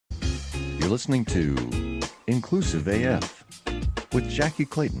listening to Inclusive AF with Jackie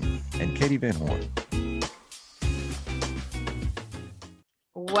Clayton and Katie Van Horn.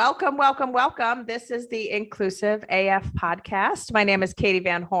 Welcome, welcome, welcome. This is the Inclusive AF podcast. My name is Katie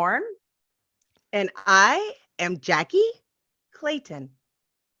Van Horn. And I am Jackie Clayton.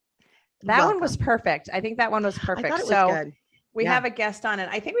 That one was perfect. I think that one was perfect. I thought it was good. We have a guest on, and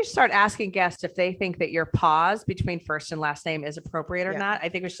I think we should start asking guests if they think that your pause between first and last name is appropriate or not. I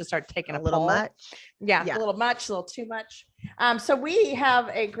think we should start taking a little poll. Much. Yeah, a little much, a little too much. So we have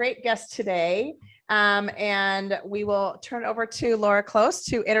a great guest today, and we will turn over to Laura Close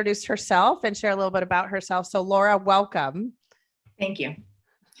to introduce herself and share a little bit about herself. So Laura, welcome. Thank you.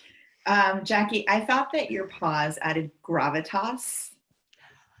 Jackie, I thought that your pause added gravitas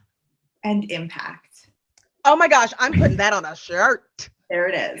and impact. Oh my gosh, I'm putting that on a shirt. There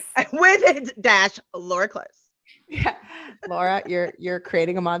it is. With it dash Laura Close. Yeah, Laura, you're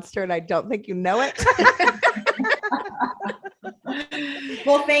creating a monster, and I don't think you know it.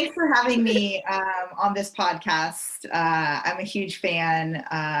 Well, thanks for having me on this podcast. I'm a huge fan.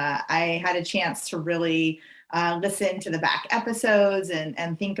 I had a chance to really listen to the back episodes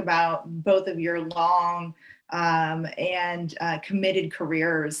and think about both of your long and committed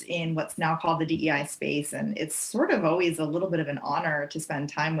careers in what's now called the DEI space. And it's sort of always a little bit of an honor to spend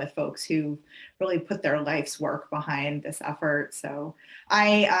time with folks who really put their life's work behind this effort. So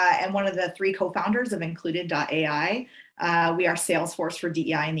I am one of the 3 co-founders of Included.ai. We are Salesforce for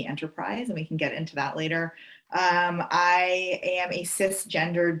DEI in the enterprise, and we can get into that later. I am a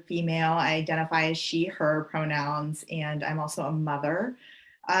cisgendered female. I identify as she, her pronouns, and I'm also a mother.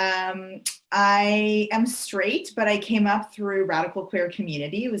 I am straight, but I came up through radical queer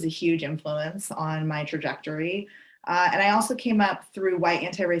community. It was a huge influence on my trajectory. And I also came up through white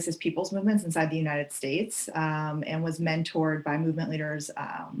anti-racist people's movements inside the United States, and was mentored by movement leaders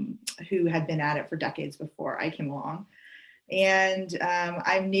who had been at it for decades before I came along. And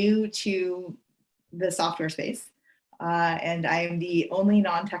I'm new to the software space, and I am the only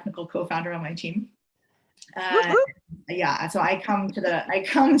non-technical co-founder on my team. Yeah, so I come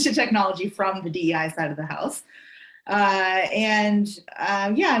to technology from the DEI side of the house. Yeah,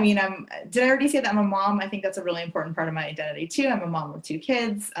 I mean, did I already say that I'm a mom? I think that's a really important part of my identity too. I'm a mom with 2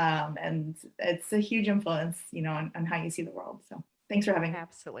 kids, and it's a huge influence, on how you see the world. So thanks for having me.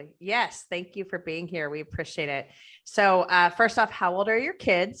 Absolutely. Yes. Thank you for being here. We appreciate it. So first off, how old are your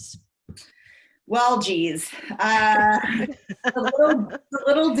kids? Well, geez, the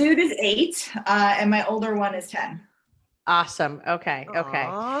little dude is 8, and my older one is 10. Awesome. Okay.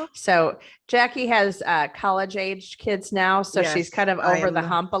 Aww. So Jackie has college-aged kids now, so she's kind of over the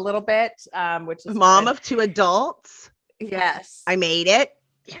hump a little bit, which is mom good. of 2 adults. Yes, I made it.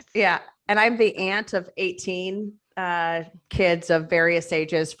 Yes. Yeah, and I'm the aunt of 18 kids of various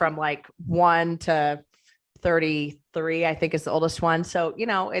ages, from like 1 to 33, I think is the oldest one. So,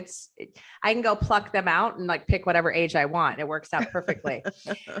 I can go pluck them out and like pick whatever age I want. It works out perfectly.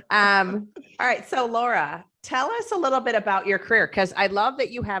 All right. So Laura, tell us a little bit about your career, because I love that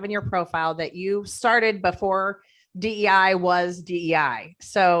you have in your profile that you started before DEI was DEI.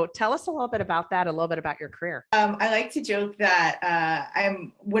 So tell us a little bit about that, a little bit about your career. I like to joke that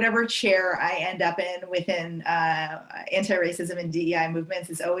I'm whatever chair I end up in within anti-racism and DEI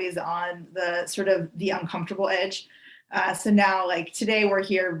movements is always on the sort of the uncomfortable edge. So now, like today, we're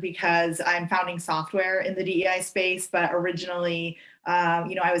here because I'm founding software in the DEI space, but originally,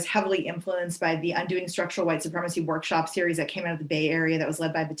 I was heavily influenced by the Undoing Structural White Supremacy workshop series that came out of the Bay Area that was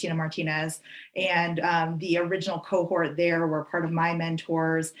led by Bettina Martinez. And the original cohort there were part of my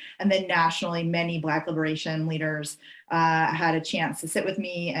mentors. And then nationally, many Black liberation leaders had a chance to sit with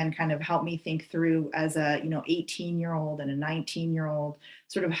me and kind of help me think through as a 18-year-old and a 19-year-old,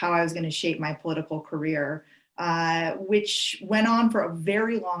 sort of how I was going to shape my political career. Which went on for a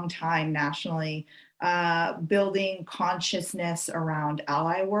very long time nationally, building consciousness around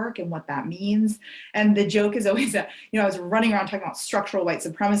ally work and what that means. And the joke is always that, I was running around talking about structural white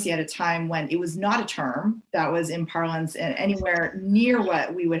supremacy at a time when it was not a term that was in parlance and anywhere near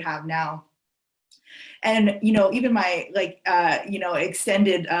what we would have now. And, even my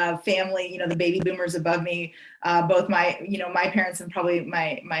extended family, the baby boomers above me, both my parents and probably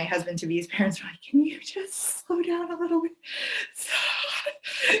my husband to be's parents were like, can you just slow down a little bit? So,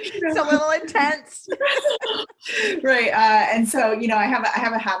 It's a little intense. Right. And so, I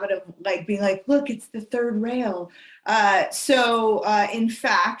have a habit of like being like, look, it's the third rail. In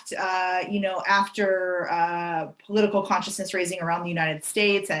fact, after political consciousness raising around the United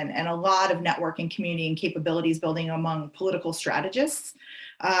States and a lot of networking, community, and capabilities building among political strategists,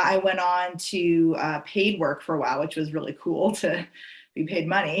 I went on to paid work for a while, which was really cool to be paid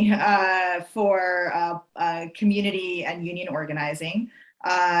money for community and union organizing.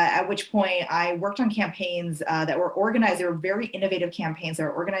 At which point I worked on campaigns that were organized. They were very innovative campaigns that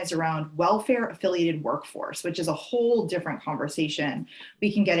were organized around welfare affiliated workforce, which is a whole different conversation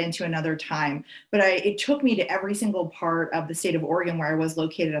we can get into another time. But it took me to every single part of the state of Oregon where I was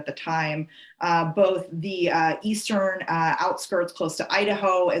located at the time, both the eastern outskirts close to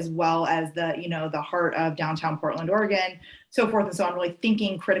Idaho, as well as the heart of downtown Portland, Oregon, so forth and so on, really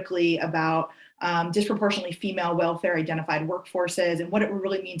thinking critically about disproportionately female welfare identified workforces and what it would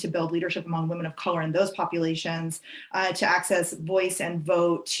really mean to build leadership among women of color in those populations, to access voice and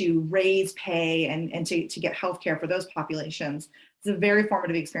vote, to raise pay and to get healthcare for those populations. It's a very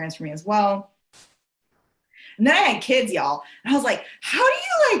formative experience for me as well. And then I had kids, y'all. And I was like, how do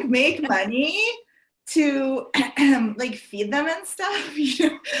you like make money to like feed them and stuff?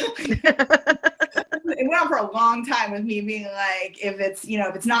 It went on for a long time with me being like, if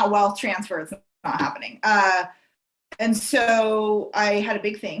it's not wealth transfer, it's not happening. And so I had a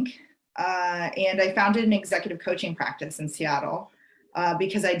big think, and I founded an executive coaching practice in Seattle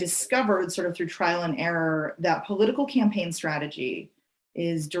because I discovered sort of through trial and error that political campaign strategy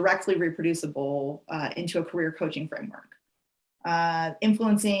is directly reproducible into a career coaching framework.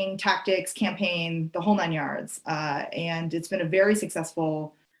 Influencing, tactics, campaign, the whole 9 yards. And it's been a very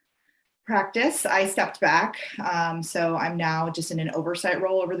successful practice. I stepped back. So I'm now just in an oversight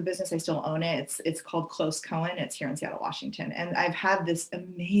role over the business. I still own it. It's called Close Cohen. It's here in Seattle, Washington. And I've had this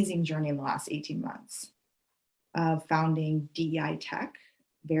amazing journey in the last 18 months of founding DEI tech,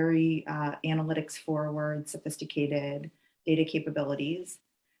 very analytics forward, sophisticated data capabilities.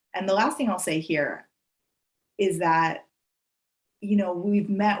 And the last thing I'll say here is that, we've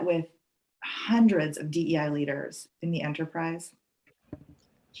met with hundreds of DEI leaders in the enterprise,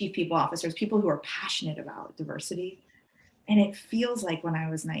 chief people officers, people who are passionate about diversity. And it feels like when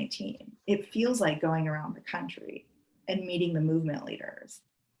I was 19, it feels like going around the country and meeting the movement leaders,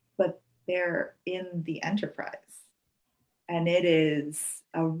 but they're in the enterprise. And it's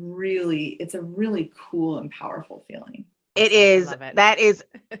a really cool and powerful feeling. It is. Love it. That is,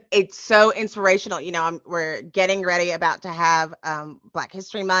 it's so inspirational. We're getting ready about to have Black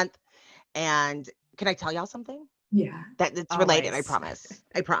History Month. And can I tell y'all something? Yeah. That it's related. I Always.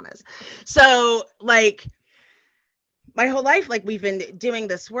 promise. So like my whole life, like we've been doing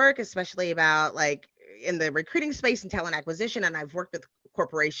this work, especially about like in the recruiting space and talent acquisition. And I've worked with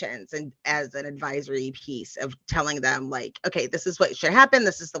corporations and as an advisory piece of telling them like, okay, this is what should happen.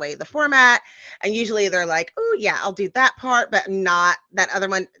 This is the format. And usually they're like, oh yeah, I'll do that part, but not that other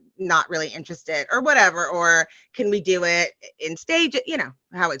one, not really interested or whatever. Or can we do it in stage,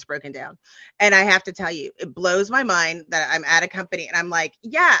 how it's broken down. And I have to tell you, it blows my mind that I'm at a company and I'm like,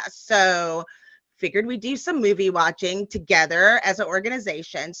 yeah, so figured we'd do some movie watching together as an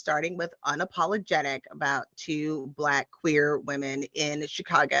organization, starting with Unapologetic, about 2 Black queer women in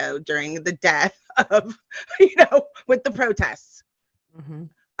Chicago during the death of, with the protests. Mm-hmm.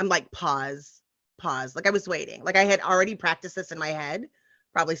 I'm like, pause. Like I was waiting. Like I had already practiced this in my head,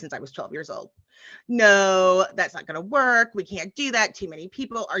 probably since I was 12 years old. No, that's not going to work. We can't do that. Too many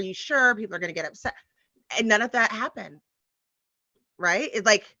people. Are you sure? People are going to get upset. And none of that happened. Right? It's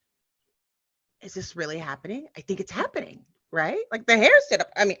like, is this really happening? I think it's happening, right? Like the hair stood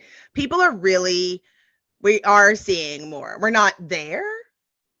up. I mean, people are really, we are seeing more. We're not there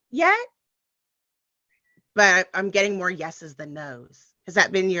yet, but I'm getting more yeses than nos. Has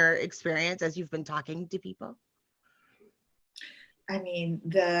that been your experience as you've been talking to people? I mean,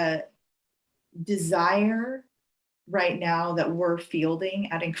 the desire right now that we're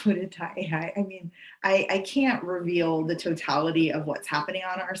fielding at Included AI, I mean, I can't reveal the totality of what's happening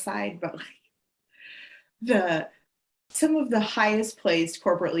on our side, but like some of the highest placed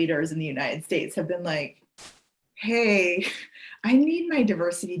corporate leaders in the United States have been like, hey, I need my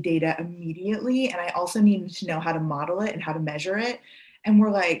diversity data immediately. And I also need to know how to model it and how to measure it. And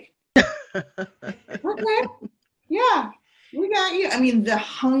we're like, okay, yeah, we got you. I mean, the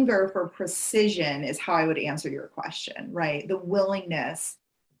hunger for precision is how I would answer your question, right? The willingness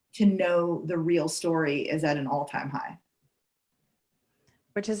to know the real story is at an all-time high.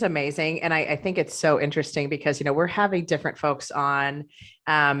 Which is amazing. And I think it's so interesting because, we're having different folks on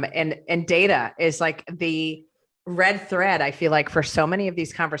and data is like the red thread, I feel like, for so many of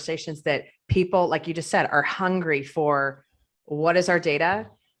these conversations that people, like you just said, are hungry for. What is our data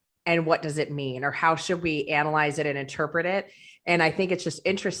and what does it mean? Or how should we analyze it and interpret it? And I think it's just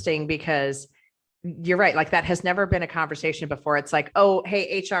interesting because you're right. Like that has never been a conversation before. It's like, oh,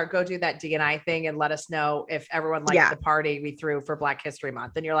 hey, HR, go do that D&I thing and let us know if everyone liked the party we threw for Black History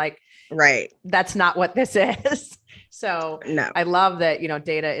Month. And you're like, right. That's not what this is. So No. I love that,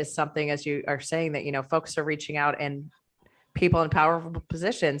 data is something, as you are saying, that, folks are reaching out and people in powerful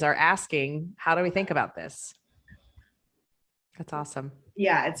positions are asking, how do we think about this? That's awesome.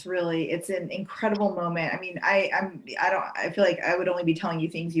 Yeah, it's an incredible moment. I mean, I feel like I would only be telling you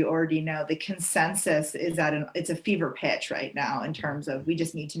things you already know. The consensus is it's a fever pitch right now in terms of, we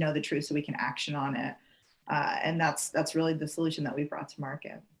just need to know the truth so we can action on it. And that's really the solution that we brought to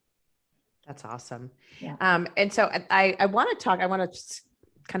market. That's awesome. Yeah. And so I want to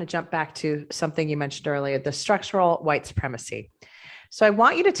kind of jump back to something you mentioned earlier, the structural white supremacy. So I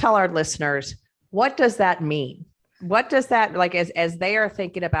want you to tell our listeners, what does that mean? What does that, like, as they are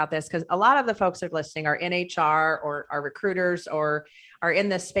thinking about this? Because a lot of the folks that are listening are in HR or are recruiters or are in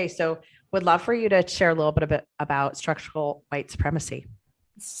this space. So would love for you to share a little bit about structural white supremacy.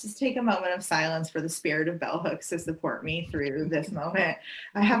 Let's just take a moment of silence for the spirit of bell hooks to support me through this moment.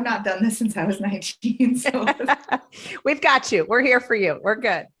 I have not done this since I was 19. So we've got you. We're here for you. We're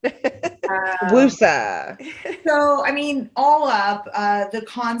good. Woosa. So, I mean, all up, the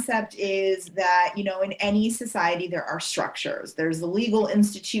concept is that, in any society, there are structures. There's the legal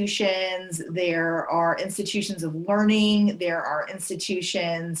institutions, there are institutions of learning, there are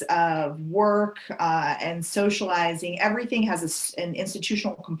institutions of work and socializing. Everything has an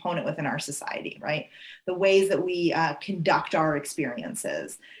institutional component within our society, right? The ways that we conduct our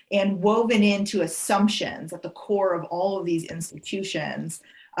experiences, and woven into assumptions at the core of all of these institutions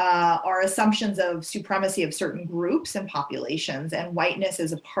are assumptions of supremacy of certain groups and populations, and whiteness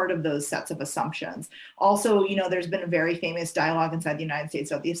is a part of those sets of assumptions. Also, there's been a very famous dialogue inside the United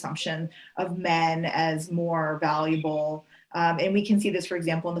States about the assumption of men as more valuable. And we can see this, for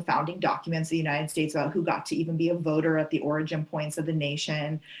example, in the founding documents of the United States about who got to even be a voter at the origin points of the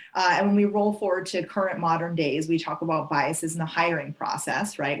nation. And when we roll forward to current modern days, we talk about biases in the hiring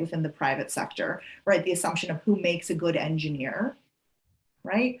process, right, within the private sector, right? The assumption of who makes a good engineer,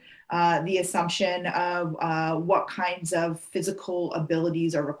 right? The assumption of what kinds of physical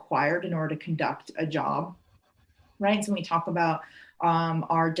abilities are required in order to conduct a job, right? So when we talk about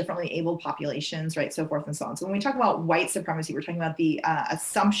our differently abled populations, right, so forth and so on. So when we talk about white supremacy, we're talking about the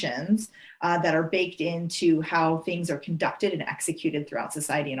assumptions that are baked into how things are conducted and executed throughout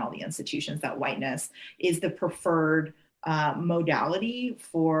society and all the institutions, that whiteness is the preferred modality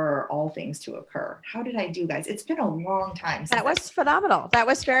for all things to occur. How did I do, guys? It's been a long time. That was phenomenal. That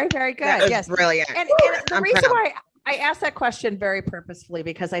was very, very good. That was yes. brilliant. And the reason why I asked that question very purposefully,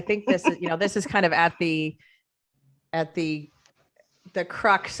 because I think this is, this is kind of at the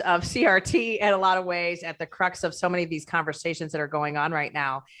crux of CRT in a lot of ways, at the crux of so many of these conversations that are going on right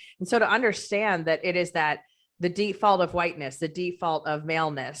now. And so to understand that it is that the default of whiteness, the default of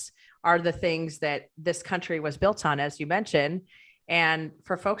maleness are the things that this country was built on, as you mentioned. And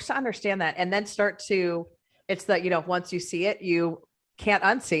for folks to understand that and then it's that, once you see it, you can't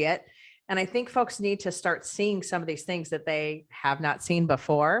unsee it. And I think folks need to start seeing some of these things that they have not seen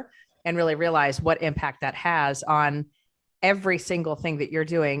before and really realize what impact that has on every single thing that you're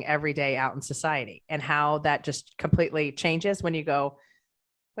doing every day out in society, and how that just completely changes when you go,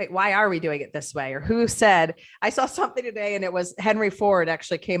 wait, why are we doing it this way? Or who said? I saw something today, and it was Henry Ford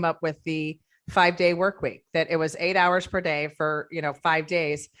actually came up with the 5-day work week, that it was 8 hours per day for, 5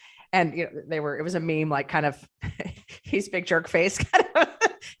 days. And, it was a meme, like kind of, he's big jerk face kind of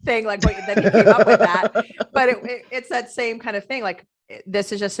thing. Like, wait, then he came up with that. But it's that same kind of thing. Like,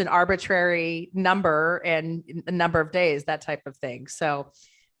 this is just an arbitrary number and a number of days, that type of thing. So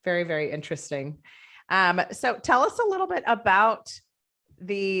very, very interesting. So tell us a little bit about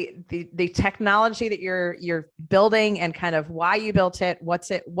the technology that you're building and kind of why you built it. What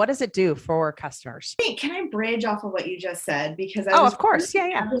does it do for customers? Hey, can I bridge off of what you just said? Because of course.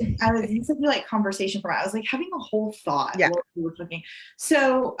 Yeah. This is like conversation for, I was like having a whole thought. Yeah. While we were talking.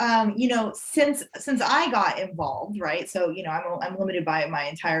 So, since I got involved, right. So, I'm limited by my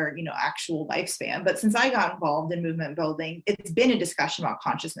entire, actual lifespan, but since I got involved in movement building, it's been a discussion about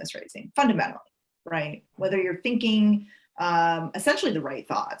consciousness raising fundamentally, right? Whether you're thinking essentially the right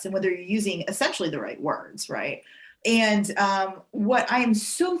thoughts and whether you're using essentially the right words, right? And what I am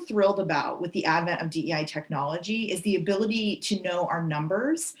so thrilled about with the advent of DEI technology is the ability to know our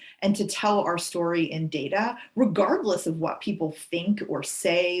numbers and to tell our story in data, regardless of what people think or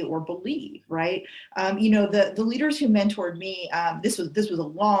say or believe, right? The leaders who mentored me, this was a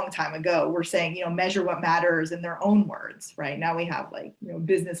long time ago, were saying, measure what matters in their own words, right? Now we have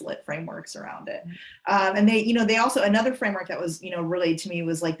business lit frameworks around it. And they also, another framework that was, relayed to me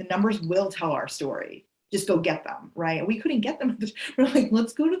was like, the numbers will tell our story. Just go get them, right? And we couldn't get them. We're like,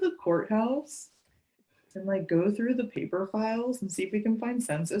 let's go to the courthouse and like go through the paper files and see if we can find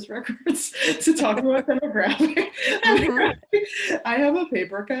census records to talk about demographic. I have a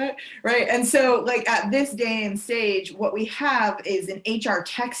paper cut, right? And so like at this day and stage, what we have is an HR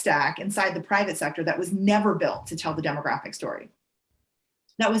tech stack inside the private sector that was never built to tell the demographic story.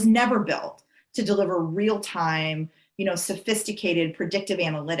 That was never built to deliver real-time, sophisticated predictive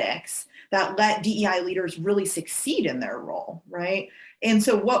analytics that let DEI leaders really succeed in their role, right? And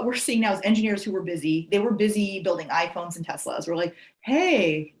so what we're seeing now is engineers who were busy, they were busy building iPhones and Teslas. We're like,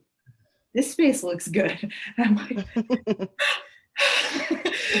 hey, this space looks good. And I'm like,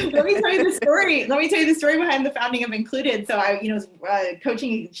 let me tell you the story. Let me tell you the story behind the founding of Included. So I, was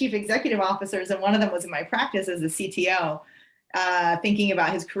coaching chief executive officers, and one of them was in my practice as a CTO, thinking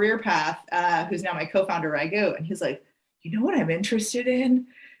about his career path, who's now my co-founder, Raghu. And he's like, you know what I'm interested in?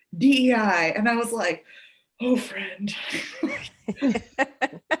 DEI. And I was like, oh, friend.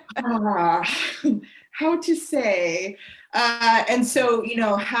 How to say. And so,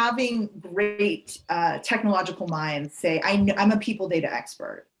 having great technological minds say, I'm a people data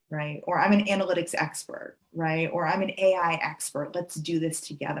expert, right? Or I'm an analytics expert, right? Or I'm an AI expert. Let's do this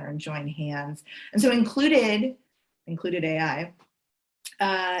together and join hands. And so Included AI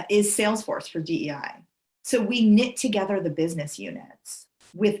is Salesforce for DEI. So we knit together the business units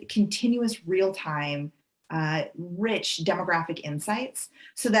with continuous real-time rich demographic insights,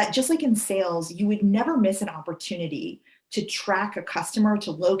 so that just like in sales, you would never miss an opportunity to track a customer,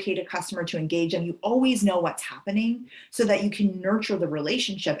 to locate a customer, to engage them. You always know what's happening so that you can nurture the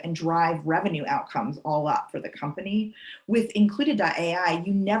relationship and drive revenue outcomes all up for the company. With Included.ai,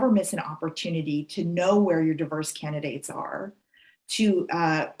 you never miss an opportunity to know where your diverse candidates are, to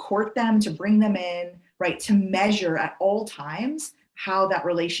court them, to bring them in, right? To measure at all times how that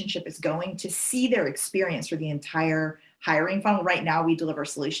relationship is going, to see their experience for the entire hiring funnel. Right now, we deliver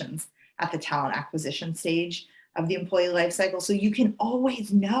solutions at the talent acquisition stage of the employee life cycle. So you can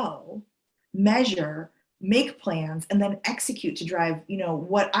always know, measure, make plans, and then execute to drive,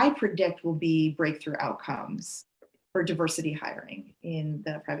 what I predict will be breakthrough outcomes for diversity hiring in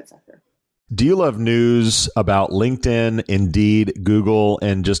the private sector. Do you love news about LinkedIn, Indeed, Google,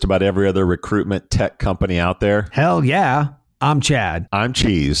 and just about every other recruitment tech company out there? Hell yeah. I'm Chad. I'm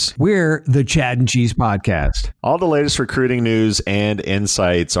Cheese. We're the Chad and Cheese Podcast. All the latest recruiting news and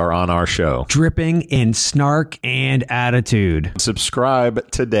insights are on our show, dripping in snark and attitude.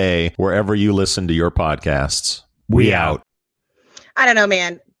 Subscribe today wherever you listen to your podcasts. We out. I don't know,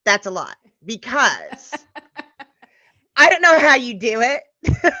 man. That's a lot, because I don't know how you do it.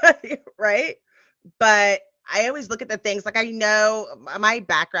 Right? But I always look at the things, like, I know my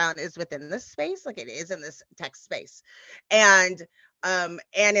background is within this space, like it is in this tech space, and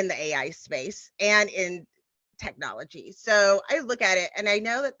in the AI space and in technology. So I look at it and I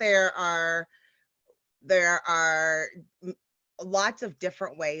know that there are lots of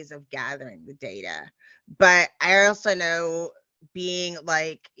different ways of gathering the data, but I also know, being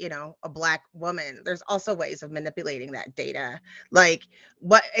like, a Black woman, there's also ways of manipulating that data. Like,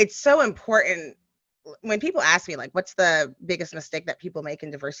 it's so important when people ask me, like, what's the biggest mistake that people make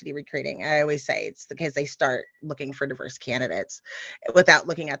in diversity recruiting? I always say it's because they start looking for diverse candidates without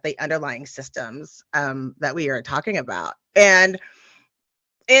looking at the underlying systems that we are talking about. And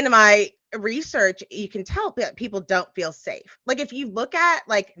in my research, you can tell that people don't feel safe. Like, if you look at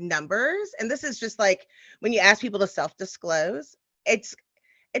like numbers, and this is just like when you ask people to self-disclose, it's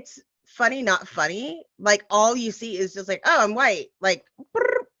funny, not funny. Like, all you see is just like, oh, I'm white, like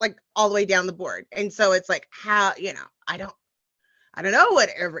all the way down the board. And so it's like, how, I don't know what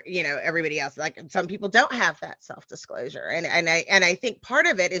everybody else, like, some people don't have that self-disclosure. And I think part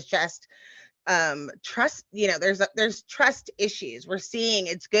of it is just trust. There's trust issues. We're seeing,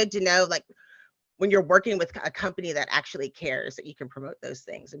 it's good to know, like, when you're working with a company that actually cares, that you can promote those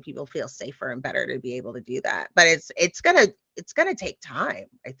things and people feel safer and better to be able to do that. But it's gonna take time,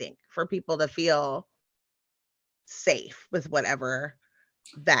 I think, for people to feel safe with whatever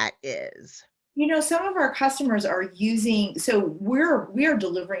that is. Some of our customers are using, so we are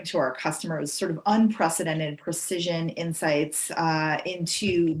delivering to our customers sort of unprecedented precision insights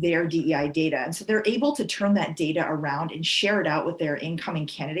into their DEI data. And so they're able to turn that data around and share it out with their incoming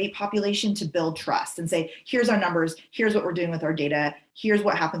candidate population to build trust and say, here's our numbers, here's what we're doing with our data, here's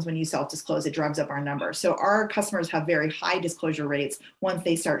what happens when you self-disclose, it drives up our numbers. So our customers have very high disclosure rates once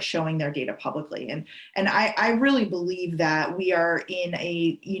they start showing their data publicly. And I really believe that we are in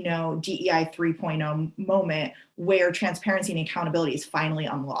a, DEI 3.0 moment where transparency and accountability is finally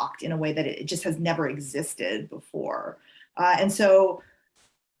unlocked in a way that it just has never existed before. And so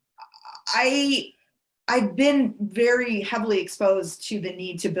I I've been very heavily exposed to the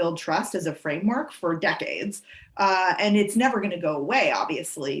need to build trust as a framework for decades. And it's never going to go away,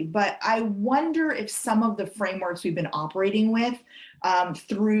 obviously. But I wonder if some of the frameworks we've been operating with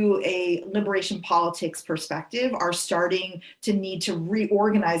through a liberation politics perspective are starting to need to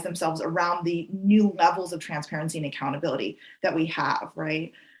reorganize themselves around the new levels of transparency and accountability that we have,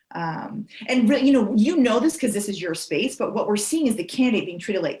 right? And really, you know this because this is your space, but what we're seeing is the candidate being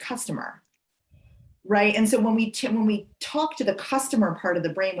treated like customer. Right. And so when we talk to the customer part of the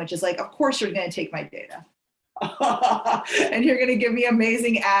brain, which is like, of course, you're going to take my data and you're going to give me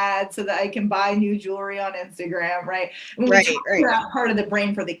amazing ads so that I can buy new jewelry on Instagram. Right. And when we talk to that part of the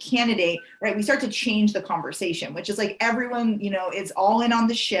brain for the candidate, right, we start to change the conversation, which is like everyone, is all in on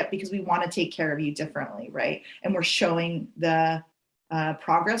the ship because we want to take care of you differently. Right. And we're showing the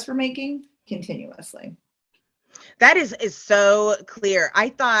progress we're making continuously. That is so clear. I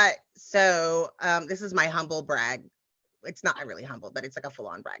thought so. This is my humble brag. It's not really humble, but it's like a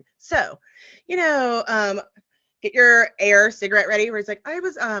full-on brag. So, get your air cigarette ready. Where it's like I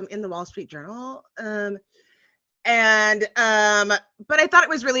was in the Wall Street Journal, but I thought it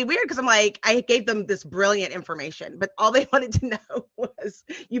was really weird because I'm like I gave them this brilliant information, but all they wanted to know was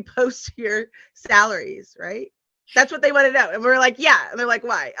you post your salaries, right? That's what they wanted to know, and we're like, yeah, and they're like,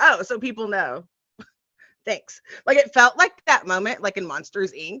 why? Oh, so people know. Thanks. Like it felt like that moment, like in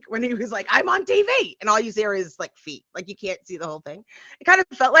Monsters Inc., when he was like, I'm on TV, and all you see is like feet, like you can't see the whole thing. It kind of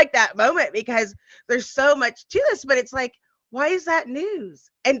felt like that moment because there's so much to this, but it's like, why is that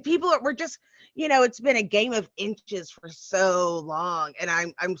news? And people were just, it's been a game of inches for so long, and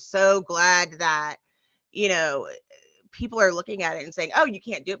I'm so glad that, people are looking at it and saying, oh, you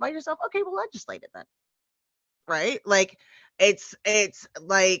can't do it by yourself. Okay, well, legislate it then, right? Like. It's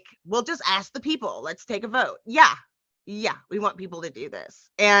like, we'll just ask the people. Let's take a vote. Yeah, we want people to do this.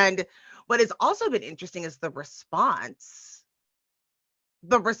 And what has also been interesting is the response.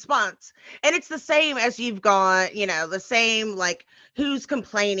 And it's the same as you've got, the same, like, who's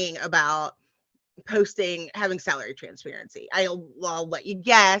complaining about posting, having salary transparency. I'll let you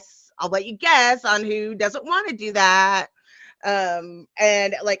guess. I'll let you guess on who doesn't want to do that.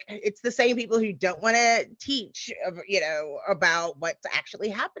 And like it's the same people who don't want to teach about what's actually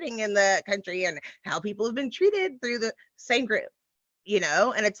happening in the country and how people have been treated through the same group,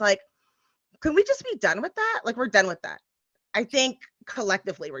 and it's like, can we just be done with that? Like we're done with that. I think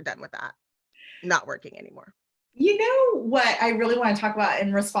collectively we're done with that not working anymore. What I really want to talk about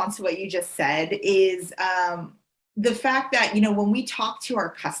in response to what you just said is the fact that, when we talk to our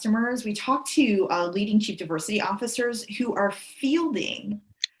customers, we talk to leading chief diversity officers who are fielding,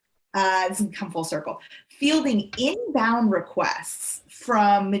 this can come full circle, fielding inbound requests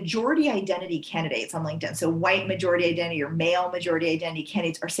from majority identity candidates on LinkedIn. So white majority identity or male majority identity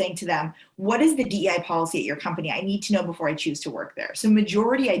candidates are saying to them, what is the DEI policy at your company? I need to know before I choose to work there. So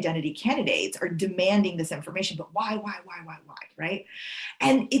majority identity candidates are demanding this information, but why, right?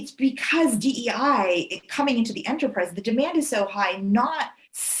 And it's because DEI coming into the enterprise, the demand is so high, not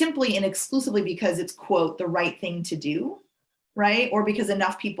simply and exclusively because it's, quote, the right thing to do, right? Or because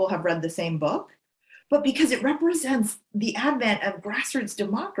enough people have read the same book, but because it represents the advent of grassroots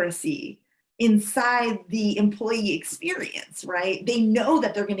democracy inside the employee experience, right? They know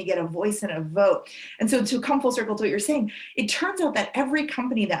that they're going to get a voice and a vote. And so to come full circle to what you're saying, it turns out that every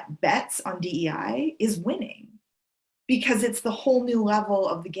company that bets on DEI is winning because it's the whole new level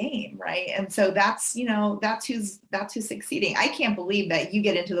of the game, right? And so that's who's succeeding. I can't believe that you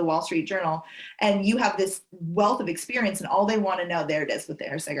get into the Wall Street Journal and you have this wealth of experience and all they want to know, there it is with the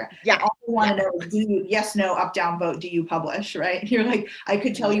air cigarette. Yeah. All they want to know is, do you, yes, no, up, down, vote, do you publish, right? You're like, I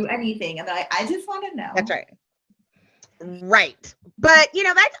could tell you anything. And I just want to know. That's right. Right. But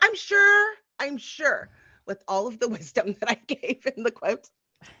that's, I'm sure with all of the wisdom that I gave in the quotes,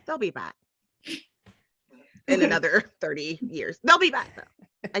 they'll be back. In another 30 years. They'll be back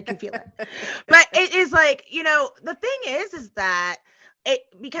though. I can feel it. But it is like, the thing is that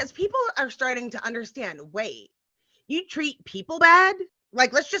because people are starting to understand, wait, you treat people bad?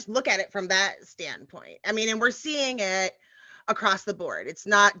 Like, let's just look at it from that standpoint. I mean, and we're seeing it across the board. It's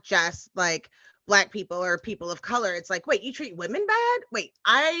not just like Black people or people of color. It's like, wait, you treat women bad? Wait,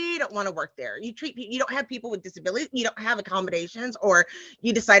 I don't want to work there. You don't have people with disabilities. You don't have accommodations, or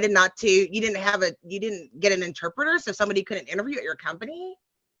you decided not to, you didn't get an interpreter so somebody couldn't interview at your company,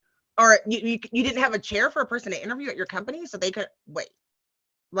 or you didn't have a chair for a person to interview at your company so they could wait.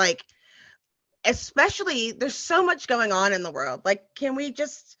 Like, especially there's so much going on in the world. Like, can we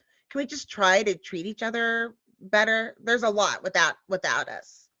just try to treat each other better? There's a lot without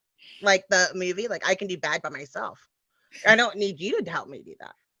us. Like the movie, like I can do bad by myself. I don't need you to help me do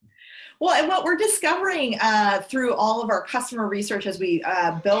that. Well, and what we're discovering through all of our customer research as we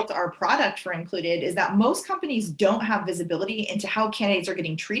built our product for Included is that most companies don't have visibility into how candidates are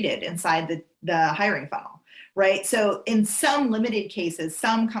getting treated inside the hiring funnel. Right. So in some limited cases,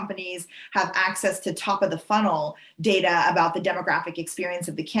 some companies have access to top of the funnel data about the demographic experience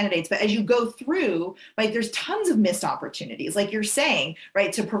of the candidates. But as you go through, like, there's tons of missed opportunities, like you're saying,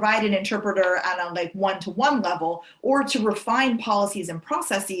 right, to provide an interpreter at a like one-to-one level, or to refine policies and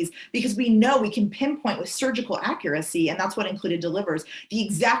processes, because we know we can pinpoint with surgical accuracy, and that's what Included delivers, the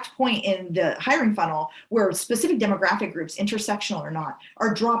exact point in the hiring funnel where specific demographic groups, intersectional or not,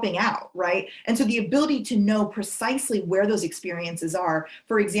 are dropping out, right? And so the ability to know precisely where those experiences are.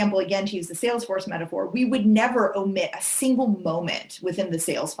 For example, again, to use the Salesforce metaphor, we would never omit a single moment within the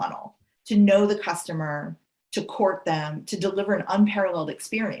sales funnel to know the customer, to court them, to deliver an unparalleled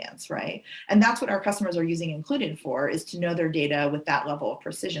experience, right? And that's what our customers are using Included for, is to know their data with that level of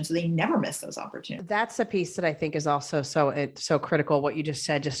precision, so they never miss those opportunities. That's a piece that I think is also so critical, what you just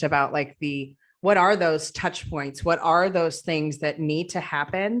said, just about like what are those touch points? What are those things that need to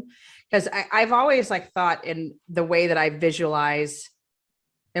happen? Because I've always like thought in the way that I visualize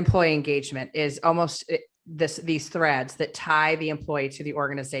employee engagement is almost these threads that tie the employee to the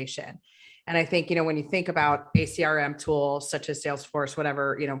organization. And I think, when you think about a CRM tool such as Salesforce,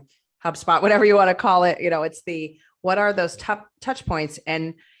 whatever, HubSpot, whatever you want to call it, it's what are those touch points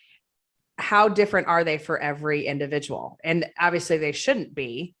and how different are they for every individual? And obviously they shouldn't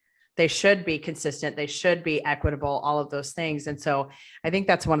be. They should be consistent. They should be equitable, all of those things. And so I think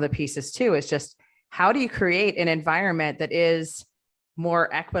that's one of the pieces too, is just how do you create an environment that is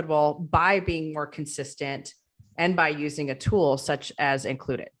more equitable by being more consistent and by using a tool such as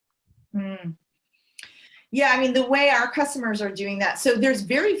Included? Yeah, I mean, the way our customers are doing that. So there's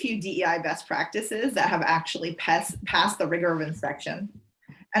very few DEI best practices that have actually passed the rigor of inspection.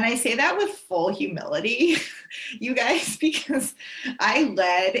 And I say that with full humility, you guys, because I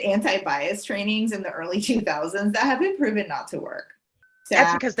led anti-bias trainings in the early 2000s that have been proven not to work. So,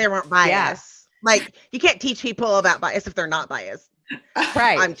 that's because they weren't biased. Yeah. Like, you can't teach people about bias if they're not biased.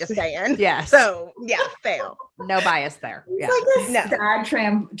 Right. I'm just saying. Yeah. So yeah, fail. No bias there. Yeah. It's like a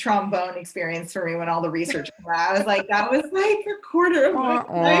sad trombone experience for me when all the research came out. I was like, that was like a quarter of my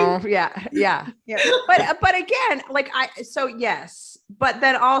life. Yeah. But again, yes, but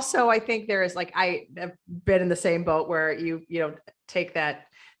then also I think there is like, I have been in the same boat where you take that,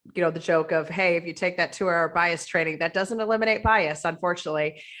 the joke of, hey, if you take that 2-hour bias training, that doesn't eliminate bias,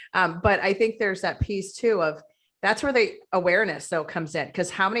 unfortunately. But I think there's that piece too of, that's where the awareness though comes in, because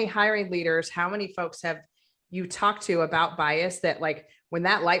how many hiring leaders, how many folks have you talked to about bias that like when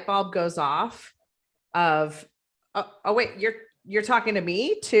that light bulb goes off of, oh wait, you're talking to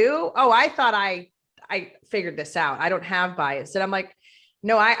me too? Oh, I thought I figured this out. I don't have bias. And I'm like,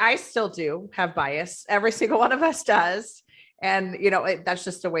 no, I still do have bias. Every single one of us does. And that's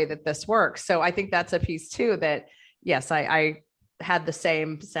just the way that this works. So I think that's a piece too, that yes, I had the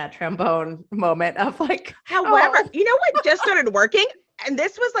same sad trombone moment of like, however, you know what just started working? And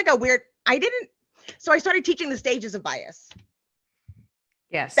this was like so I started teaching the stages of bias.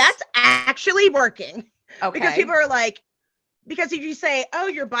 Yes. That's actually working. Okay. Because people are like, because if you say, oh,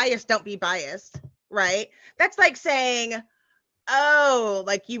 you're biased, don't be biased, right? That's like saying, oh,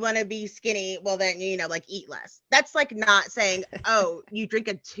 like you want to be skinny, well then, like eat less. That's like not saying, oh, you drink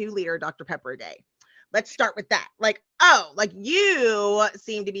a 2-liter Dr. Pepper a day. Let's start with that. Like, oh, like you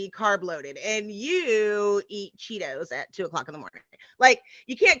seem to be carb loaded and you eat Cheetos at 2:00 in the morning. Like,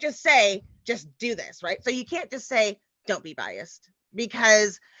 you can't just say, just do this, right? So you can't just say, don't be biased,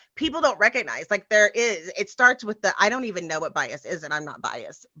 because people don't recognize, like it starts with I don't even know what bias is and I'm not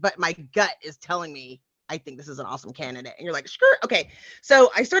biased, but my gut is telling me, I think this is an awesome candidate. And you're like, sure. Okay.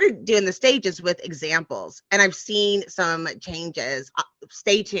 So I started doing the stages with examples and I've seen some changes.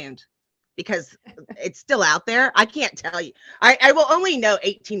 Stay tuned, because it's still out there. I can't tell you. I will only know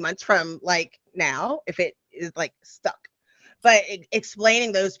 18 months from like now if it is like stuck, but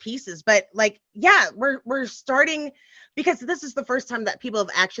explaining those pieces. But like, yeah, we're starting, because this is the first time that people have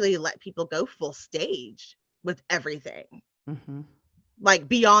actually let people go full stage with everything. Mm-hmm. Like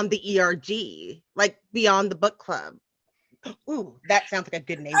beyond the ERG, like beyond the book club. Ooh, that sounds like a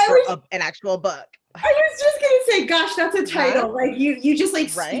good name for an actual book. I was just gonna say, gosh, that's a title. Right? Like you just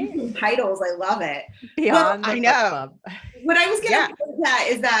like right? titles. I love it. Beyond I know. What I was gonna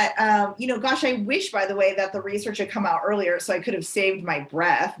that gosh, I wish, by the way, that the research had come out earlier so I could have saved my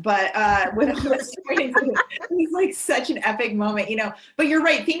breath. But when I was it was like such an epic moment, But you're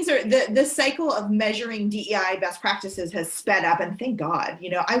right. Things are the cycle of measuring DEI best practices has sped up, and thank God.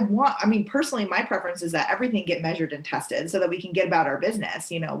 Personally, my preference is that everything get measured and tested so that we can get about our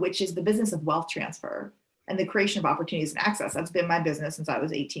business, which is the business of wealth transfer and the creation of opportunities and access. That's been my business since I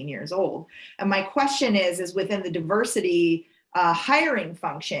was 18 years old. And my question is within the diversity hiring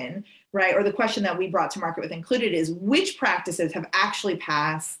function, right? Or the question that we brought to market with Included is which practices have actually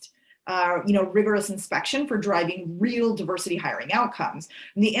passed rigorous inspection for driving real diversity hiring outcomes?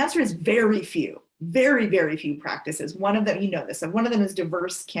 And the answer is very few, very, very few practices. One of them, one of them is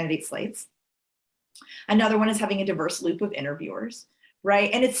diverse candidate slates. Another one is having a diverse loop of interviewers.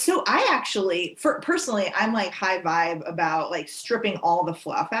 Right. And it's so personally, I'm like high vibe about like stripping all the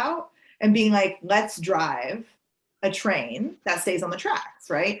fluff out and being like, let's drive a train that stays on the tracks.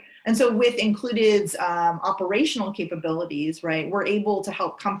 Right. And so with Included's operational capabilities, right, we're able to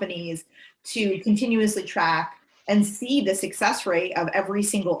help companies to continuously track and see the success rate of every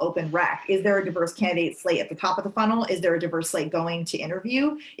single open rec. Is there a diverse candidate slate at the top of the funnel? Is there a diverse slate going to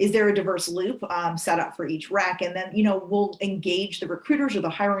interview? Is there a diverse loop set up for each rec? And then, we'll engage the recruiters or the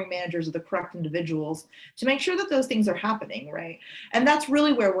hiring managers or the correct individuals to make sure that those things are happening, right? And that's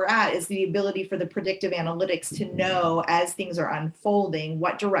really where we're at, is the ability for the predictive analytics to know as things are unfolding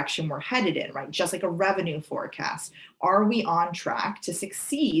what direction we're headed in, right? Just like a revenue forecast. Are we on track to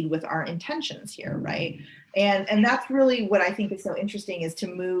succeed with our intentions here, right? And that's really what I think is so interesting, is to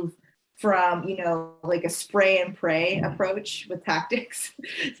move from, like a spray and pray approach with tactics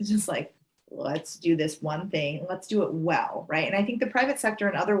to just like, let's do this one thing, let's do it well, right? And I think the private sector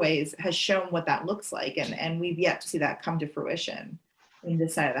in other ways has shown what that looks like, and we've yet to see that come to fruition in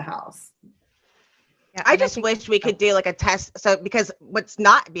this side of the house. Yeah, I just wish we could do like a test. So because what's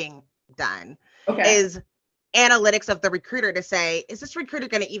not being done is analytics of the recruiter to say, is this recruiter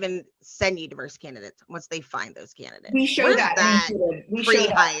going to even send you diverse candidates once they find those candidates? We show that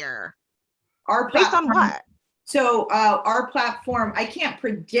pre-hire. Our based on what? So our platform, I can't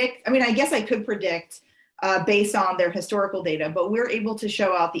predict. I mean, I guess I could predict based on their historical data, but we're able to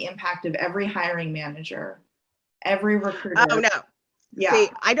show out the impact of every hiring manager, every recruiter. Oh no. Yeah. See,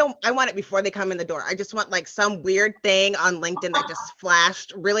 I want it before they come in the door. I just want like some weird thing on LinkedIn that just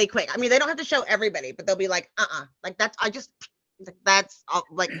flashed really quick. I mean, they don't have to show everybody, but they'll be like, like that's all,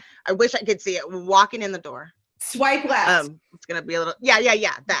 like, I wish I could see it walking in the door. Swipe left. It's going to be a little,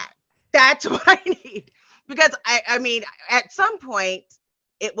 yeah. That's what I need, because I mean, at some point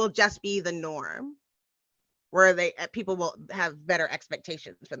it will just be the norm where people will have better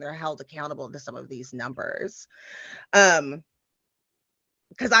expectations when they're held accountable to some of these numbers.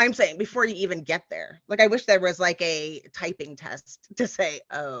 Because I'm saying before you even get there, like I wish there was like a typing test to say,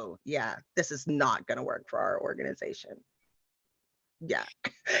 oh yeah, this is not going to work for our organization. Yeah.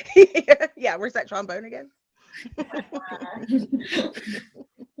 Yeah. Where's that trombone again?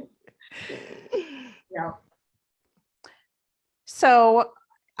 Yeah. So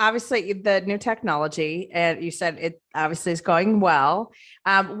obviously the new technology, and you said it obviously is going well.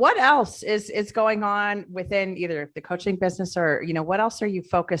 What else is going on within either the coaching business or, what else are you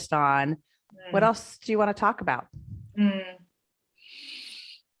focused on? What else do you want to talk about? I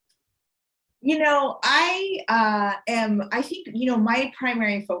think, my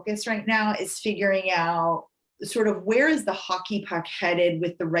primary focus right now is figuring out sort of where is the hockey puck headed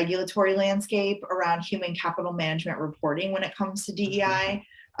with the regulatory landscape around human capital management reporting when it comes to DEI.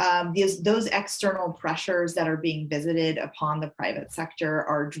 Those external pressures that are being visited upon the private sector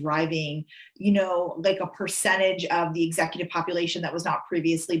are driving, like a percentage of the executive population that was not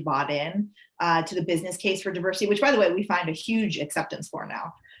previously bought in to the business case for diversity, which, by the way, we find a huge acceptance for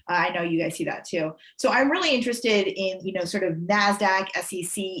now. I know you guys see that too. So I'm really interested in, sort of NASDAQ,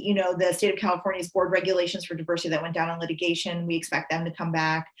 SEC, the state of California's board regulations for diversity that went down in litigation. We expect them to come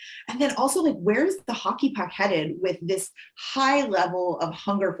back. And then also, like, where's the hockey puck headed with this high level of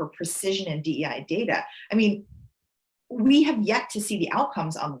hunger for precision in DEI data? I mean, we have yet to see the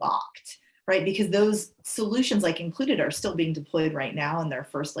outcomes unlocked, right? Because those solutions, like Included, are still being deployed right now in their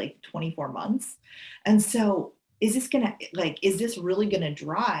first 24 months. And so is this really going to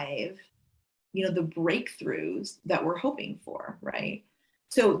drive, the breakthroughs that we're hoping for, right?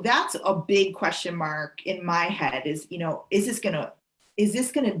 So that's a big question mark in my head is, is this going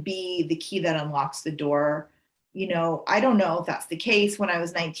to be the key that unlocks the door? I don't know if that's the case. When I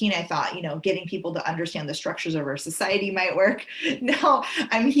was 19, I thought, getting people to understand the structures of our society might work. Now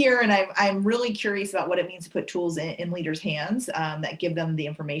I'm here and I'm really curious about what it means to put tools in leaders' hands that give them the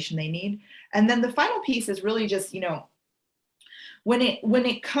information they need. And then the final piece is really just, when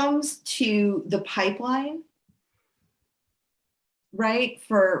it comes to the pipeline, right,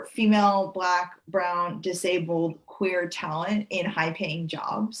 for female, Black, brown, disabled, queer talent in high paying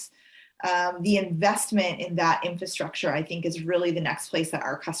jobs, the investment in that infrastructure, I think, is really the next place that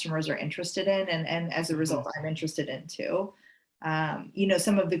our customers are interested in. And as a result, I'm interested in too.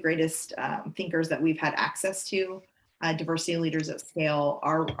 Some of the greatest thinkers that we've had access to, diversity leaders at scale,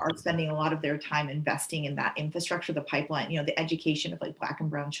 are spending a lot of their time investing in that infrastructure, the pipeline, the education of like Black and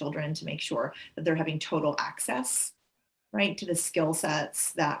brown children to make sure that they're having total access, right, to the skill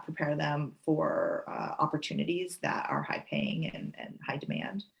sets that prepare them for opportunities that are high paying and high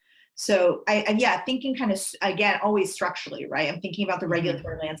demand. So thinking kind of, again, always structurally, right? I'm thinking about the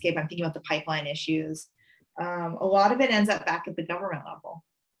regulatory landscape. I'm thinking about the pipeline issues. A lot of it ends up back at the government level.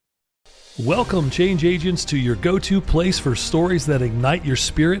 Welcome, change agents, to your go-to place for stories that ignite your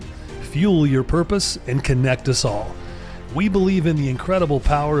spirit, fuel your purpose, and connect us all. We believe in the incredible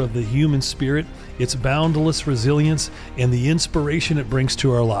power of the human spirit, its boundless resilience, and the inspiration it brings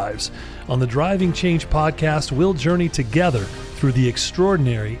to our lives. On the Driving Change podcast, we'll journey together through the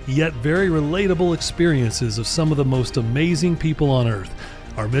extraordinary yet very relatable experiences of some of the most amazing people on earth.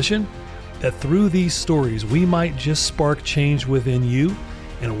 Our mission? That through these stories, we might just spark change within you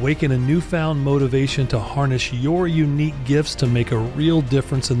and awaken a newfound motivation to harness your unique gifts to make a real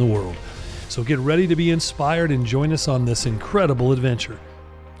difference in the world. So get ready to be inspired and join us on this incredible adventure.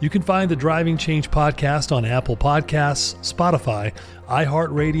 You can find the Driving Change podcast on Apple Podcasts, Spotify,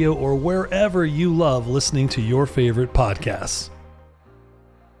 iHeartRadio, or wherever you love listening to your favorite podcasts.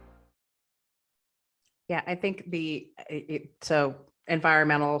 Yeah, I think so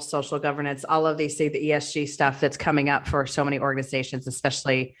environmental, social governance, all of these, the ESG stuff that's coming up for so many organizations,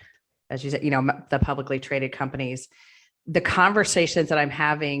 especially, as you said, the publicly traded companies, the conversations that I'm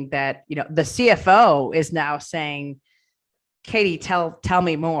having that, the CFO is now saying, Katie, tell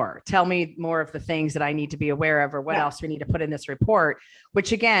me more of the things that I need to be aware of, or what else we need to put in this report,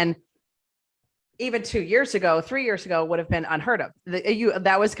 which again, even 3 years ago would have been unheard of.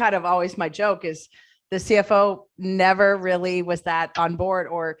 That was kind of always my joke, is the CFO never really was that on board,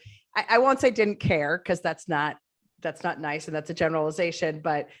 or I won't say didn't care, because that's not nice. And that's a generalization,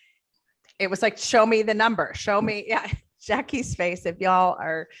 but it was like, show me the number, show me. Yeah. Jackie's face, if y'all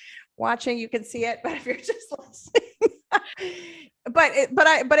are watching, you can see it, but if you're just listening, but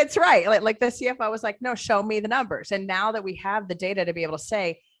it's right. Like the CFO was like, no, show me the numbers. And now that we have the data to be able to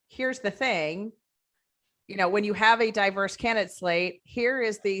say, here's the thing, when you have a diverse candidate slate, here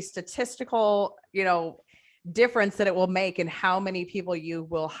is the statistical, difference that it will make in how many people you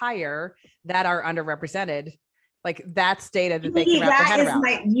will hire that are underrepresented. Like, that's data that they can wrap their head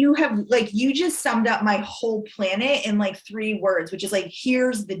around. You just summed up my whole planet in like 3 words, which is like,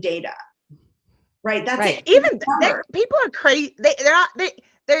 here's the data, right? That's right. It. Even people are crazy.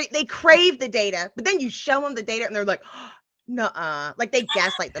 They crave the data, but then you show them the data and they're like, nuh-uh, like they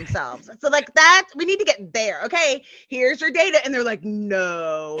gaslight themselves. So like that, we need to get there. Okay, here's your data. And they're like,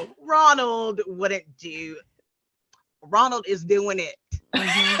 no, Ronald wouldn't do. Ronald is doing it.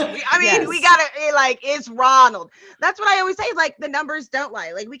 We gotta it's Ronald. That's what I always say. Like, the numbers don't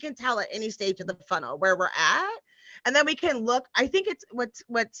lie. Like, we can tell at any stage of the funnel where we're at, and then we can look. I think it's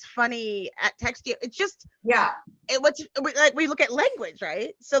what's funny at Textio. It's just we look at language,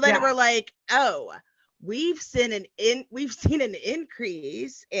 right? So then we're like, oh, we've seen an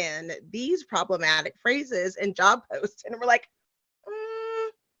increase in these problematic phrases in job posts, and we're like,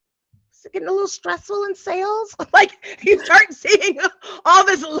 is it getting a little stressful in sales? Like, you start seeing all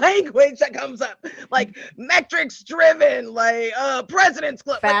this language that comes up, like metrics driven, like President's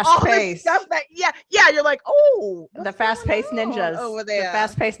Club, fast like all paced this stuff that you're like, oh, the fast-paced ninjas over there, the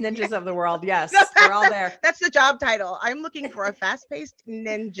fast-paced ninjas of the world. Yes, they're all there. That's the job title. I'm looking for a fast-paced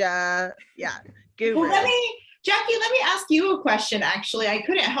ninja. Yeah, guru. Well, Jackie, let me ask you a question. Actually, I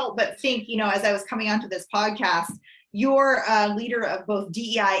couldn't help but think, as I was coming onto this podcast, you're a leader of both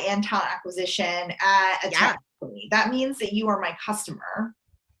DEI and talent acquisition at a tech company. That means that you are my customer.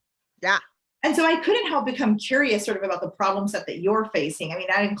 Yeah. And so I couldn't help become curious sort of about the problem set that you're facing. I mean,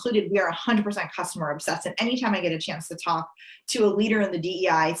 that included, we are 100% customer obsessed. And anytime I get a chance to talk to a leader in the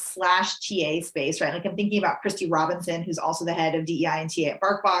DEI/TA space, right? Like, I'm thinking about Christy Robinson, who's also the head of DEI and TA at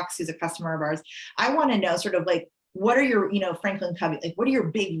BarkBox, who's a customer of ours. I want to know sort of like, what are your, Franklin Covey, like, what are your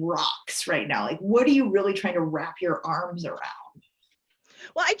big rocks right now? Like, what are you really trying to wrap your arms around?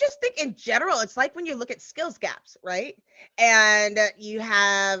 Well, I just think in general, it's like when you look at skills gaps, right? And you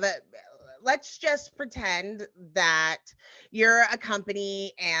have, let's just pretend that you're a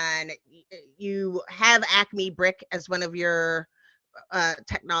company and you have Acme Brick as one of your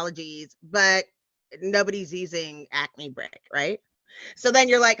technologies, but nobody's using Acme Brick, right? So then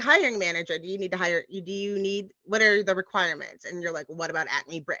you're like, hiring manager, do you need to hire you? Do you need, what are the requirements? And you're like, well, what about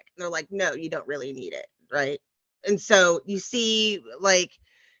Acme Brick? And they're like, no, you don't really need it. Right. And so you see, like,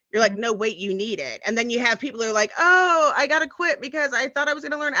 you're like, no, wait, you need it. And then you have people who are like, oh, I got to quit because I thought I was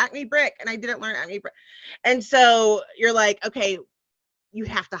going to learn Acme Brick and I didn't learn Acme Brick. And so you're like, okay, you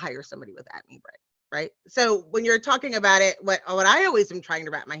have to hire somebody with Acme Brick. Right. So when you're talking about it, what I always am trying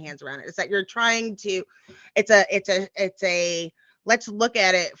to wrap my hands around it is that you're trying to, it's a, let's look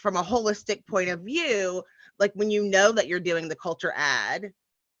at it from a holistic point of view. Like when you know that you're doing the culture ad,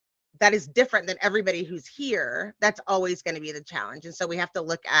 that is different than everybody who's here. That's always going to be the challenge. And so we have to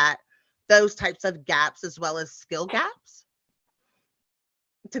look at those types of gaps as well as skill gaps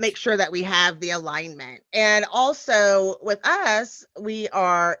to make sure that we have the alignment. And also with us, we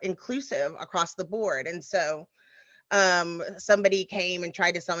are inclusive across the board. And so somebody came and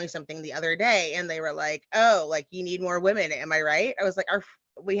tried to sell me something the other day and they were like, oh, like you need more women. Am I right? I was like,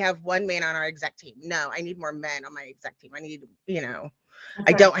 we have one man on our exec team. No, I need more men on my exec team. I need,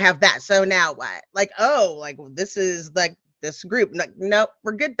 I don't have that. So now what? Like, oh, like this is like this group. Like, nope,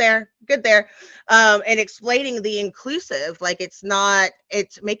 we're good there. Good there. And explaining the inclusive, like it's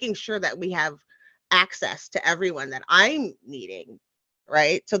making sure that we have access to everyone that I'm needing.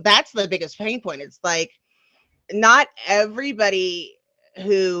 Right. So that's the biggest pain point. It's like, not everybody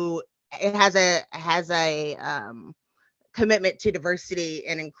who has a commitment to diversity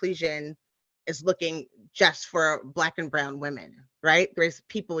and inclusion is looking just for Black and brown women, right? There's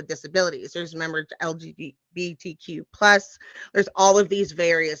people with disabilities. There's members LGBTQ+. There's all of these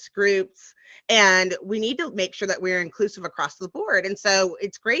various groups. And we need to make sure that we're inclusive across the board. And so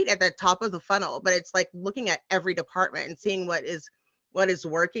it's great at the top of the funnel, but it's like looking at every department and seeing what is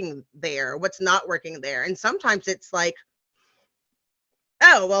working there, what's not working there. And sometimes it's like,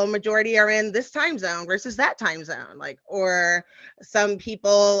 oh, well, majority are in this time zone versus that time zone. Like, or some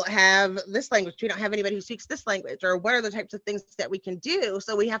people have this language. We don't have anybody who speaks this language, or what are the types of things that we can do?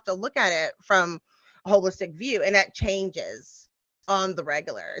 So we have to look at it from a holistic view, and that changes on the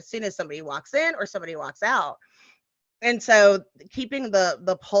regular as soon as somebody walks in or somebody walks out. And so keeping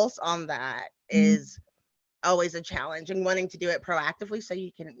the pulse on that is always a challenge, and wanting to do it proactively so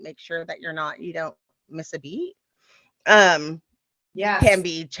you can make sure that you don't miss a beat. Can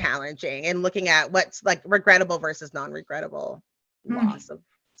be challenging, and looking at what's like regrettable versus non-regrettable loss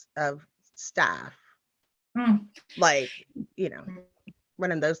of staff. Like,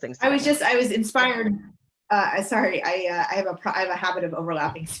 running those things together. I was inspired. Sorry, I have a habit of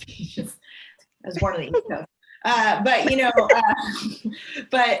overlapping speeches. I was born on the East Coast. I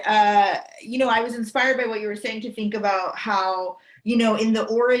was inspired by what you were saying to think about how, in the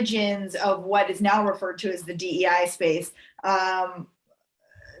origins of what is now referred to as the DEI space,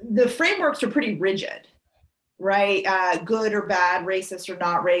 the frameworks are pretty rigid, right? Good or bad, racist or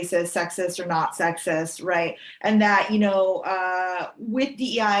not racist, sexist or not sexist, right? And that, with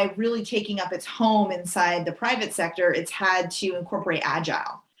DEI really taking up its home inside the private sector, it's had to incorporate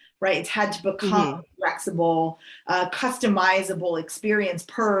agile, right? It's had to become flexible, customizable experience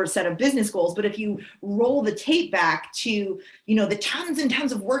per set of business goals. But if you roll the tape back to, the tons and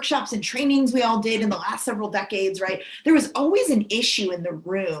tons of workshops and trainings we all did in the last several decades, right? There was always an issue in the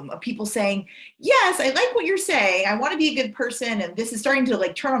room of people saying, yes, I like what you're saying. I want to be a good person. And this is starting to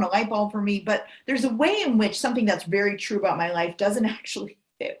like turn on a light bulb for me. But there's a way in which something that's very true about my life doesn't actually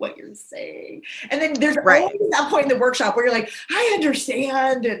fit what you're saying. And then there's always that point in the workshop where you're like, I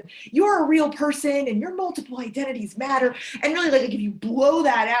understand, and you're a real person, and your multiple identities matter. And really, like if you blow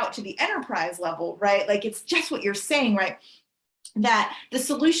that out to the enterprise level, right? Like it's just what you're saying, right? That the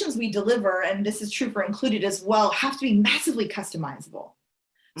solutions we deliver, and this is true for Included as well, have to be massively customizable.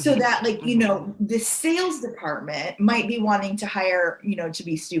 So that like, the sales department might be wanting to hire, to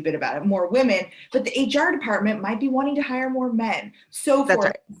be stupid about it, more women, but the HR department might be wanting to hire more men, so forth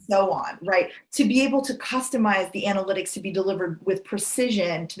and so on, right? To be able to customize the analytics to be delivered with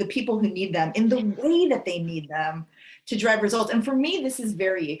precision to the people who need them in the way that they need them to drive results. And for me, this is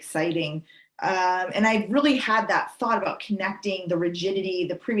very exciting. And I really had that thought about connecting the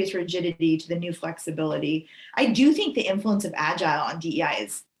previous rigidity to the new flexibility. I do think the influence of Agile on DEI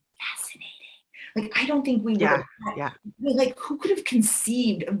is fascinating. Like, I don't think we would have, like, who could have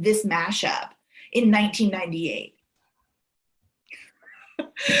conceived of this mashup in 1998?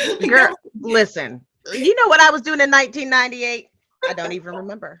 Girl, listen, you know what I was doing in 1998? I don't even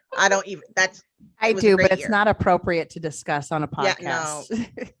remember. I do, but it's not appropriate to discuss on a podcast.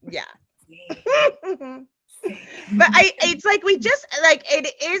 Yeah. But it's like we just like,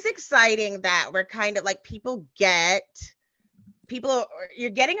 it is exciting that we're kind of like people get you're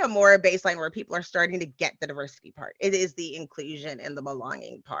getting a more baseline where people are starting to get the diversity part. It is the inclusion and the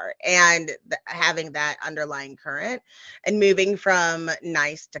belonging part, and having that underlying current and moving from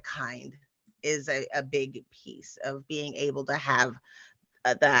nice to kind is a big piece of being able to have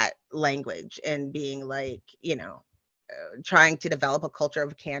that language, and being like, trying to develop a culture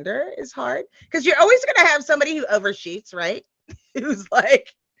of candor is hard, because you're always going to have somebody who overshoots, right? Who's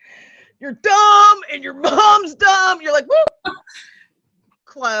like, you're dumb and your mom's dumb. You're like, woo,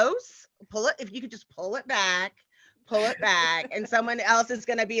 close. Pull it. If you could just pull it back. And someone else is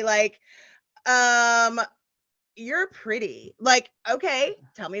going to be like, you're pretty. Like, okay,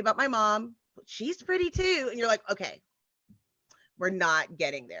 tell me about my mom. She's pretty too. And you're like, okay, we're not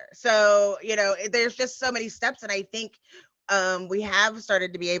getting there. So, there's just so many steps. And I think we have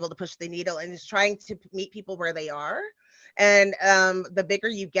started to be able to push the needle and just trying to meet people where they are. And the bigger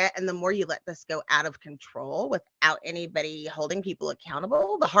you get and the more you let this go out of control without anybody holding people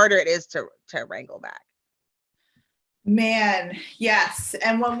accountable, the harder it is to wrangle back. Man, yes.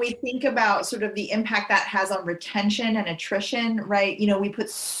 And when we think about sort of the impact that has on retention and attrition, right? We put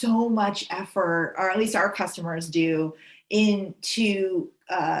so much effort, or at least our customers do, into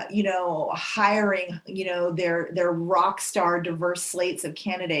hiring, their rock star diverse slates of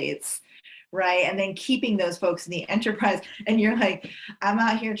candidates, right? And then keeping those folks in the enterprise. And you're like, I'm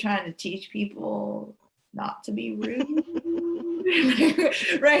out here trying to teach people not to be rude.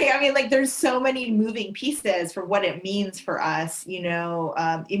 Right? I mean, like, there's so many moving pieces for what it means for us,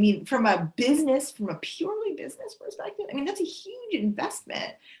 from a purely business perspective, I mean, that's a huge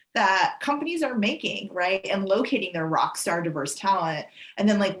investment that companies are making, right? And locating their rock star diverse talent. And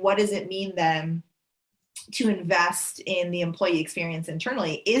then, like, what does it mean then to invest in the employee experience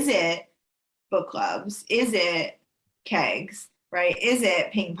internally? Is it book clubs? Is it kegs, right? Is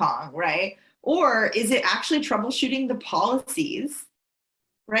it ping pong, right? Or is it actually troubleshooting the policies,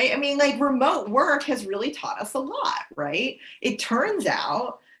 right? I mean, like, remote work has really taught us a lot, right? It turns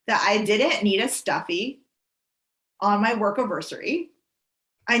out that I didn't need a stuffy on my work anniversary.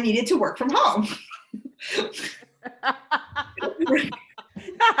 I needed to work from home. I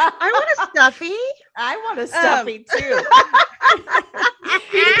want a stuffy. I want a stuffy too.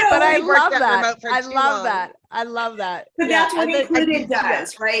 But I love that. I love that. But that's what Included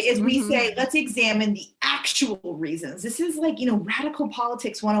does, right? Is we say, let's examine the actual reasons. This is like, radical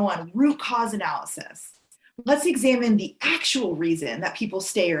politics 101, root cause analysis. Let's examine the actual reason that people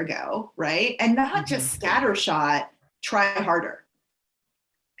stay or go, right? And not just scattershot, try harder.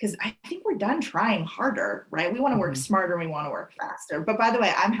 Because I think we're done trying harder, right? We want to work smarter. We want to work faster. But by the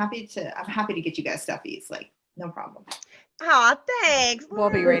way, I'm happy to get you guys stuffies. Like, no problem. Oh, thanks. We'll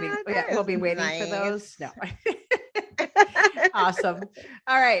be waiting. Yeah, we'll be waiting for those. No. Awesome.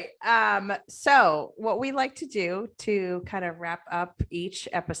 All right. So what we like to do to kind of wrap up each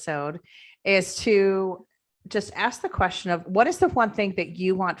episode is to just ask the question of, what is the one thing that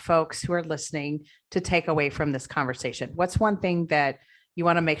you want folks who are listening to take away from this conversation? What's one thing that you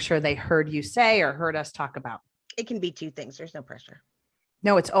want to make sure they heard you say or heard us talk about? It can be two things. There's no pressure.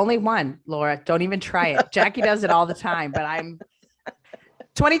 No, it's only one, Laura. Don't even try it. Jackie does it all the time, but I'm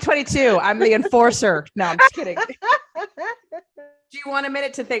 2022. I'm the enforcer. No, I'm just kidding. Do you want a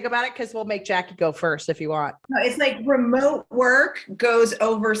minute to think about it? Because we'll make Jackie go first if you want. No, it's like remote work goes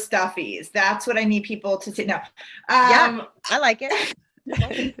over stuffies. That's what I need people to say. No. Yeah, I like it.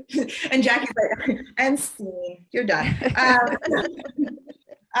 And Jackie's like, and scene, you're done.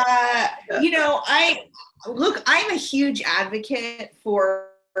 I'm a huge advocate for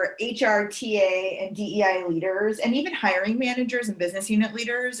HR, TA, and DEI leaders, and even hiring managers and business unit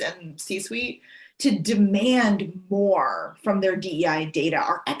leaders and C-suite to demand more from their DEI data.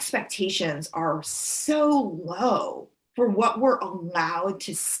 Our expectations are so low for what we're allowed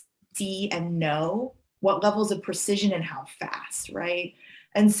to see and know, what levels of precision and how fast, right?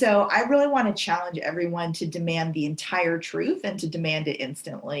 And so I really want to challenge everyone to demand the entire truth and to demand it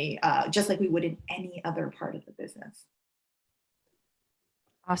instantly, just like we would in any other part of the business.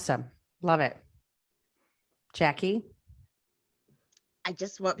 Awesome. Love it. Jackie? I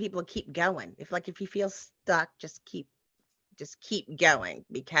just want people to keep going. If you feel stuck, just keep going,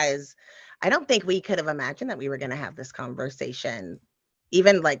 because I don't think we could have imagined that we were going to have this conversation.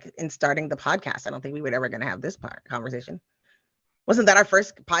 Even like in starting the podcast, I don't think we were ever going to have this conversation. Wasn't that our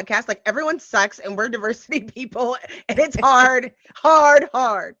first podcast? Like, everyone sucks and we're diversity people and it's hard.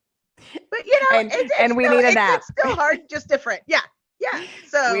 But and we need a nap. It's still hard, just different. Yeah.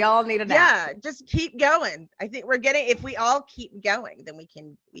 So we all need a nap. Yeah, just keep going. I think if we all keep going, then we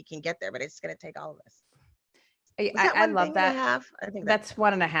can get there, but it's going to take all of us. I love and that. a half? I think That's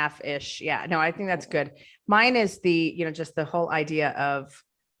 1.5 ish. Yeah. No, I think that's good. Mine is just the whole idea of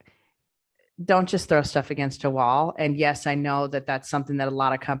don't just throw stuff against a wall. And yes, I know that that's something that a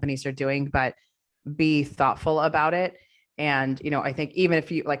lot of companies are doing, but be thoughtful about it. And, I think even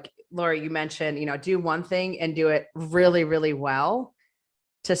if you, like Laura, you mentioned, do one thing and do it really, really well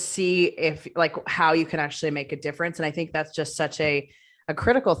to see if like how you can actually make a difference. And I think that's just such a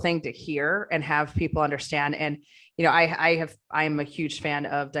critical thing to hear and have people understand. And, I'm a huge fan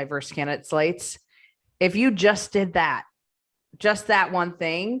of diverse candidate slates. If you just did that, just that one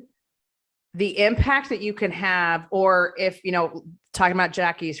thing, the impact that you can have, or if, talking about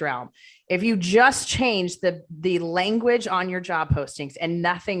Jackie's realm, if you just change the language on your job postings and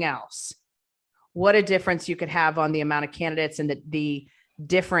nothing else, what a difference you could have on the amount of candidates and the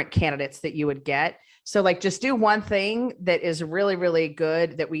different candidates that you would get. So like, just do one thing that is really, really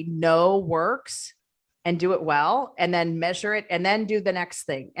good that we know works and do it well, and then measure it, and then do the next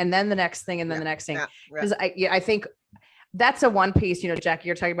thing, and then the next thing, and then the next thing. Because I think that's a one piece, Jackie,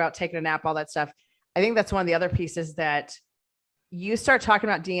 you're talking about taking a nap, all that stuff. I think that's one of the other pieces that you start talking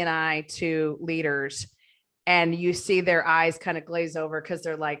about D&I to leaders and you see their eyes kind of glaze over because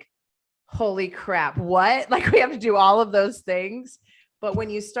they're like, holy crap, what? Like we have to do all of those things. But when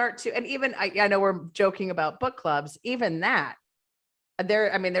you start to, and even I know we're joking about book clubs, even that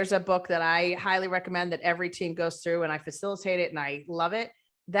there's a book that I highly recommend that every team goes through, and I facilitate it and I love it.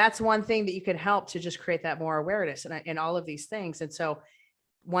 That's one thing that you can help to just create that more awareness and all of these things. And so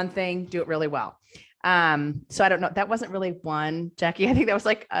one thing, do it really well. So I don't know. That wasn't really one, Jackie. I think that was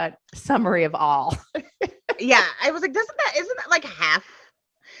like a summary of all. Yeah. I was like, isn't that like half?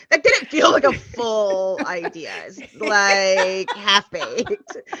 That didn't feel like a full idea. It's like half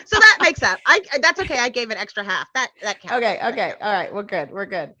baked. So that makes sense. That's okay. I gave an extra half. That counts. Okay. All right. We're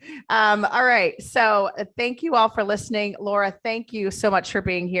good. All right. So thank you all for listening. Laura, thank you so much for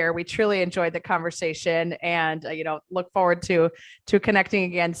being here. We truly enjoyed the conversation, and look forward to connecting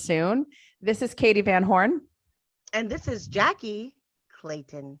again soon. This is Katie Van Horn. And this is Jackie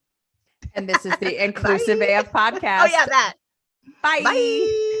Clayton. And this is the Inclusive AF podcast. Oh yeah, that. Bye.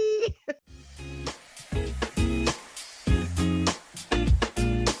 Bye.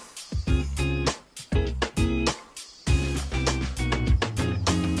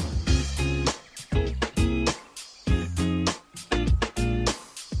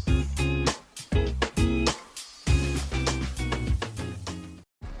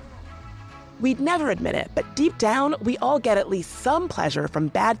 We'd never admit it, but deep down, we all get at least some pleasure from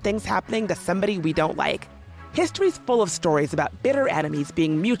bad things happening to somebody we don't like. History's full of stories about bitter enemies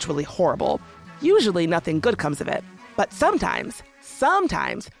being mutually horrible. Usually nothing good comes of it. But sometimes,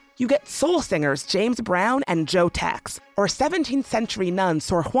 you get soul singers James Brown and Joe Tex, or 17th century nun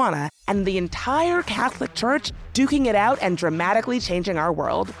Sor Juana, and the entire Catholic Church duking it out and dramatically changing our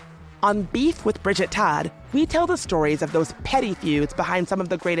world. On Beef with Bridget Todd, we tell the stories of those petty feuds behind some of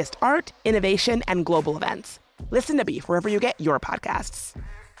the greatest art, innovation, and global events. Listen to Beef wherever you get your podcasts.